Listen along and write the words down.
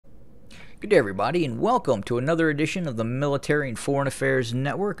Good day, everybody, and welcome to another edition of the Military and Foreign Affairs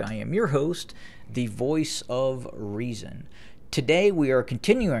Network. I am your host, the voice of reason. Today, we are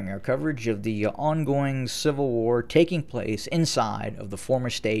continuing our coverage of the ongoing civil war taking place inside of the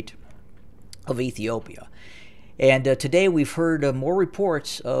former state of Ethiopia. And today, we've heard more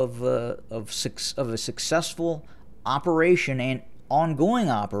reports of a successful operation and ongoing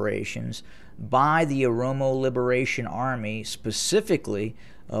operations by the Oromo Liberation Army, specifically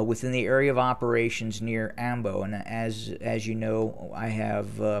within the area of operations near Ambo. And as you know, I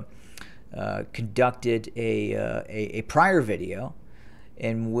have conducted a prior video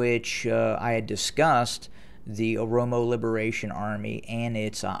in which I had discussed the Oromo Liberation Army and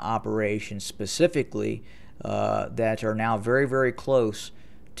its operations specifically that are now very, very close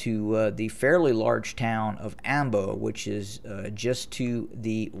to the fairly large town of Ambo, which is just to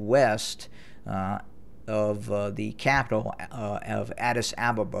the west of the capital of Addis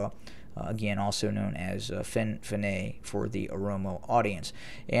Ababa, again also known as Fene for the Oromo audience.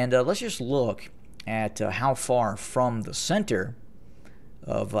 And let's just look at how far from the center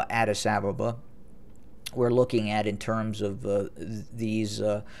of Addis Ababa we're looking at in terms of these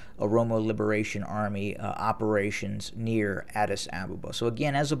Oromo Liberation Army operations near Addis Ababa. So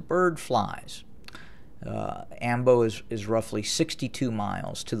again, as a bird flies, Ambo is roughly 62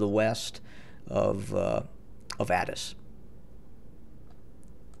 miles to the west of Addis.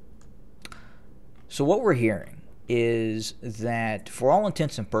 So what we're hearing is that, for all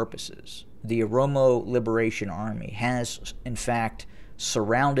intents and purposes, the Oromo Liberation Army has in fact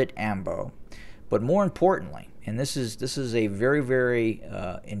surrounded Ambo. But more importantly, and this is a very, very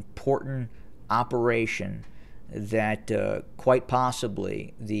important operation that quite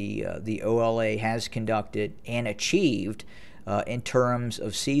possibly the OLA has conducted and achieved in terms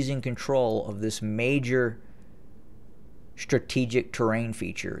of seizing control of this major strategic terrain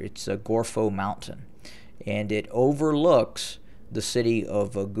feature. It's a Gorfo mountain, and it overlooks the city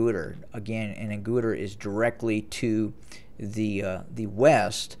of Guder. Again, and Guder is directly to the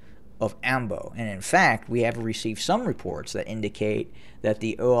west of Ambo. And in fact, we have received some reports that indicate that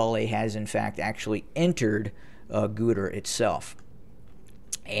the OLA has in fact actually entered Guder itself.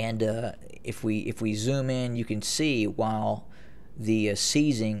 And if we zoom in, you can see while the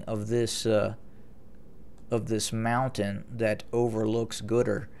seizing of this mountain that overlooks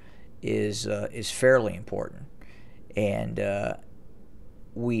Guder is fairly important, and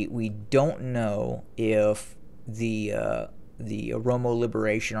we don't know if the Oromo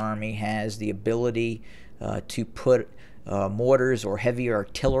Liberation Army has the ability to put mortars or heavy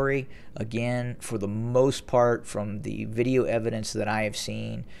artillery. Again, for the most part, from the video evidence that I have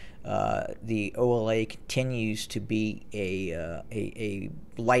seen, the OLA continues to be a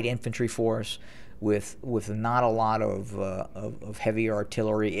light infantry force with not a lot of heavy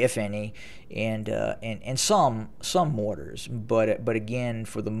artillery, if any, and some mortars. But again,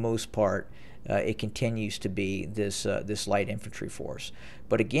 for the most part, it continues to be this light infantry force.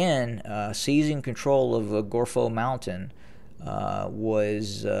 But again, seizing control of Gorfo Mountain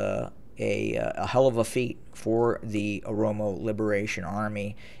was a hell of a feat for the Oromo Liberation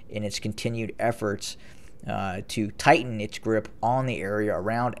Army in its continued efforts to tighten its grip on the area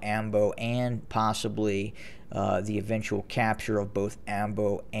around Ambo and possibly the eventual capture of both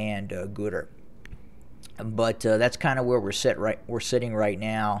Ambo and Guder. But that's kind of where we're sitting right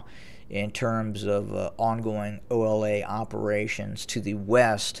now in terms of ongoing OLA operations to the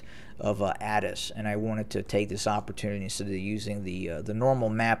west of Addis. And I wanted to take this opportunity, instead of using the normal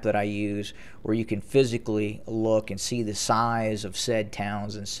map that I use, where you can physically look and see the size of said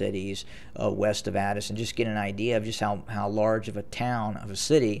towns and cities west of Addis, and just get an idea of just how large of a town, of a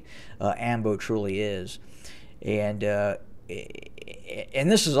city, Ambo truly is. And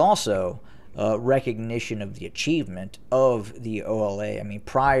this is also recognition of the achievement of the OLA. I mean,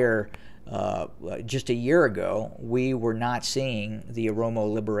 prior, just a year ago, we were not seeing the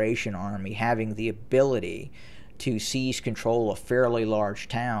Oromo Liberation Army having the ability to seize control of fairly large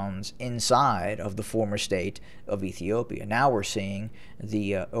towns inside of the former state of Ethiopia. Now we're seeing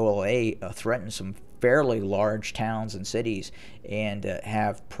the OLA threaten some fairly large towns and cities, and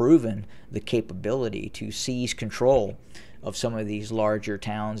have proven the capability to seize control of some of these larger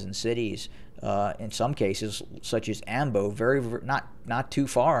towns and cities, in some cases, such as Ambo, not too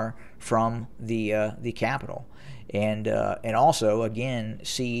far from the capital, and also again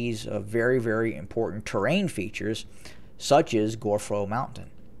seize very, very important terrain features such as Gorfo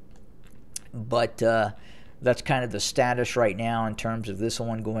Mountain. But that's kind of the status right now in terms of this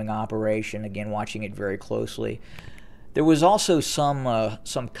ongoing operation. Again, watching it very closely. There was also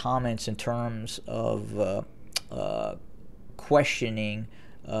some comments in terms of questioning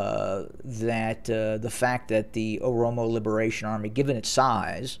the fact that the Oromo Liberation Army, given its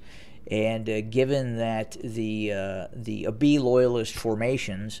size, and given that the Abiy loyalist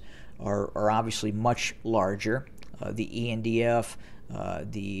formations are obviously much larger, the ENDF,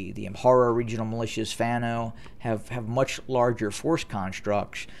 the Amhara regional militias, Fano, have much larger force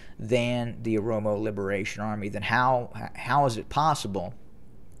constructs than the Oromo Liberation Army. Then how is it possible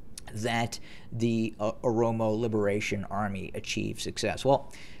that the Oromo Liberation Army achieved success?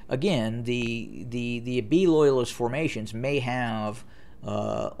 Well, again, the Abiy loyalist formations may have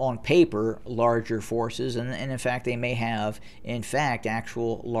on paper larger forces, and in fact they may have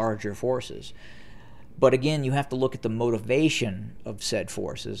actual larger forces. But again, you have to look at the motivation of said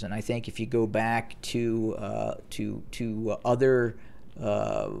forces, and I think if you go back to other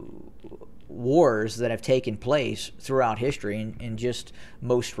wars that have taken place throughout history, and just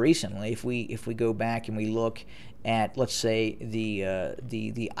most recently, if we go back and we look at, let's say,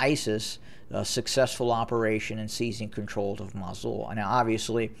 the ISIS successful operation in seizing control of Mosul. Now,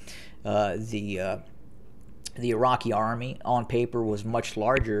 obviously, the Iraqi army on paper was much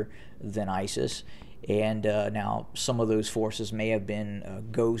larger than ISIS, and now some of those forces may have been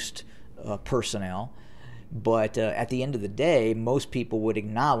ghost personnel. But at the end of the day, most people would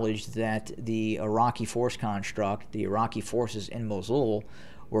acknowledge that the Iraqi force construct, the Iraqi forces in Mosul,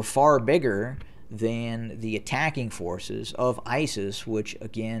 were far bigger than the attacking forces of ISIS, which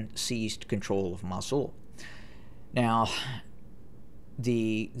again seized control of Mosul. Now,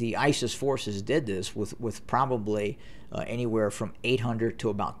 the ISIS forces did this with probably anywhere from 800 to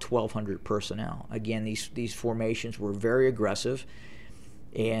about 1,200 personnel. Again, these formations were very aggressive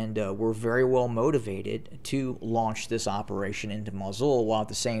and were very well motivated to launch this operation into Mosul, while at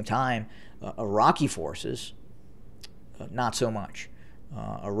the same time, Iraqi forces, not so much.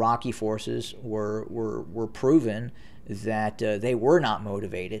 Iraqi forces were proven that they were not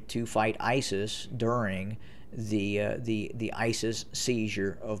motivated to fight ISIS during the ISIS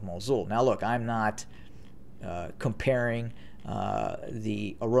seizure of Mosul. Now, look, I'm not comparing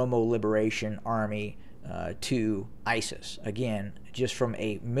the Oromo Liberation Army to ISIS. Again, just from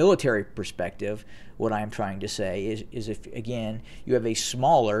a military perspective, what I'm trying to say is if, again, you have a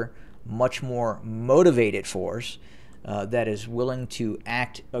smaller, much more motivated force that is willing to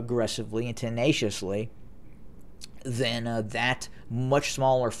act aggressively and tenaciously, then that much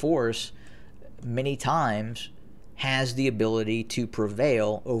smaller force many times has the ability to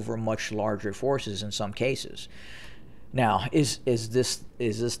prevail over much larger forces in some cases. Now, is this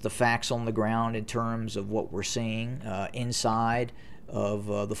the facts on the ground in terms of what we're seeing inside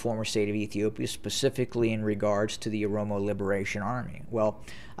of the former state of Ethiopia, specifically in regards to the Oromo Liberation Army? Well,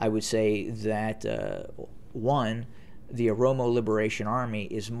 I would say that one, the Oromo Liberation Army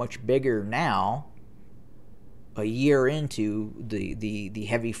is much bigger now, a year into the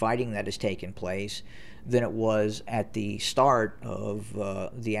heavy fighting that has taken place, than it was at the start of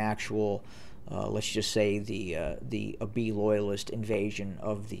the actual, let's just say, the Abiy loyalist invasion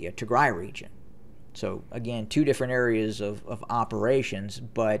of the Tigray region. So again, two different areas of operations,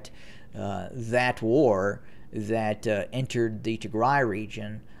 but that war that entered the Tigray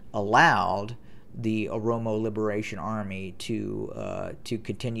region allowed the Oromo Liberation Army to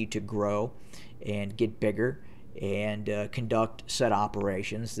continue to grow and get bigger and conduct said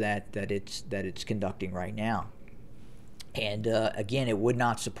operations that it's conducting right now. And again, it would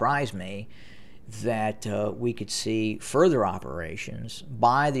not surprise me that we could see further operations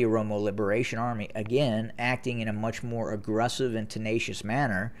by the Oromo Liberation Army, again acting in a much more aggressive and tenacious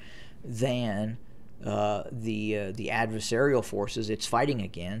manner than the adversarial forces it's fighting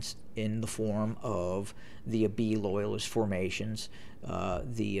against, in the form of the Abiy loyalist formations,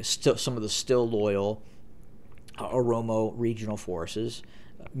 some of the still loyal Oromo regional forces.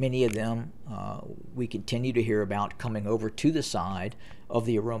 Many of them we continue to hear about coming over to the side of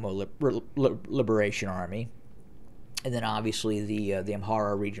the Oromo Liberation Army, and then obviously the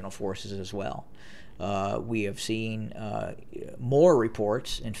Amhara regional forces as well. We have seen more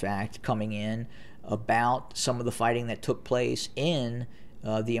reports, in fact, coming in about some of the fighting that took place in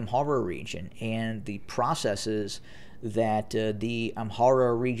the Amhara region and the processes that the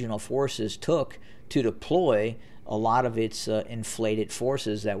Amhara regional forces took to deploy a lot of its inflated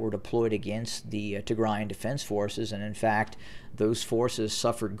forces that were deployed against the Tigrayan Defense Forces, and in fact, those forces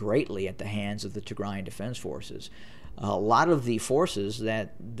suffered greatly at the hands of the Tigrayan Defense Forces. A lot of the forces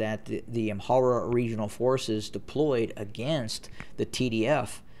that the Amhara regional forces deployed against the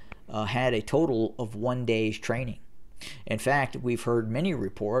TDF had a total of 1 day's training. In fact, we've heard many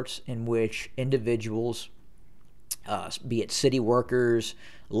reports in which individuals, be it city workers,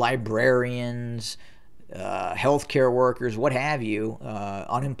 librarians, healthcare workers, what have you,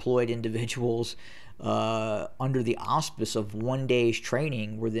 unemployed individuals, under the auspice of 1 day's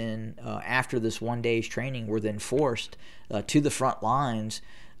training, were then, after this 1 day's training, were then forced to the front lines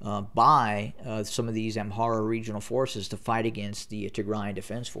by some of these Amhara regional forces to fight against the Tigrayan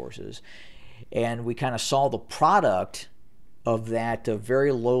Defense Forces. And we kind of saw the product of that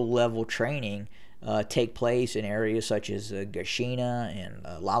very low-level training take place in areas such as Gashina and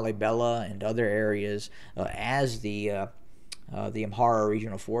Lalibela and other areas as the Amhara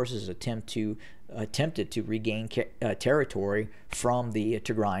regional forces attempted to regain territory from the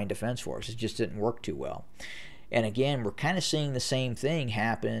Tigrayan Defense Forces. It just didn't work too well. And again, we're kind of seeing the same thing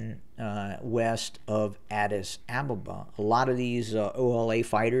happen west of Addis Ababa. A lot of these OLA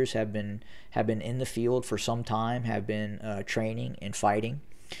fighters have been in the field for some time, have been training and fighting.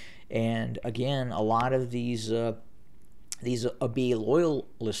 And again, a lot of these Abiy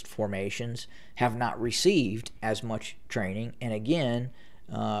loyalist formations have not received as much training, and again,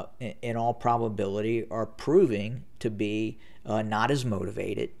 in all probability, are proving to be not as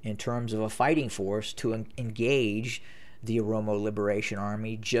motivated in terms of a fighting force to engage the Oromo Liberation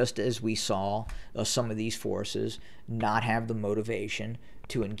Army, just as we saw some of these forces not have the motivation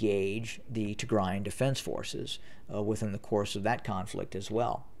to engage the Tigrayan Defense Forces within the course of that conflict as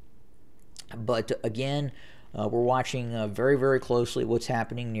well. But again, we're watching very, very closely what's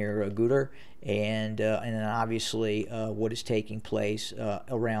happening near Ghouta, and then obviously what is taking place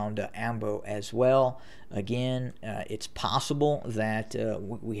around Ambo as well. Again, it's possible that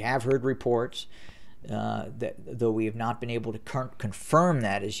we have heard reports, that though we have not been able to confirm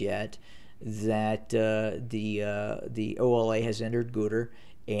that as yet, that the OLA has entered Ghouta.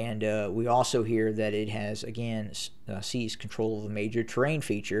 And we also hear that it has, again, seized control of a major terrain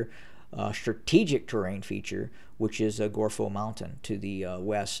feature, strategic terrain feature, which is Gorfo Mountain to the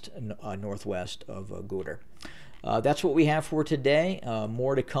northwest of Ghouta. That's what we have for today.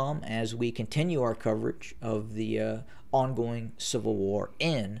 More to come as we continue our coverage of the ongoing civil war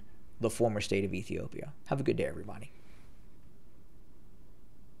in the former state of Ethiopia. Have a good day, everybody.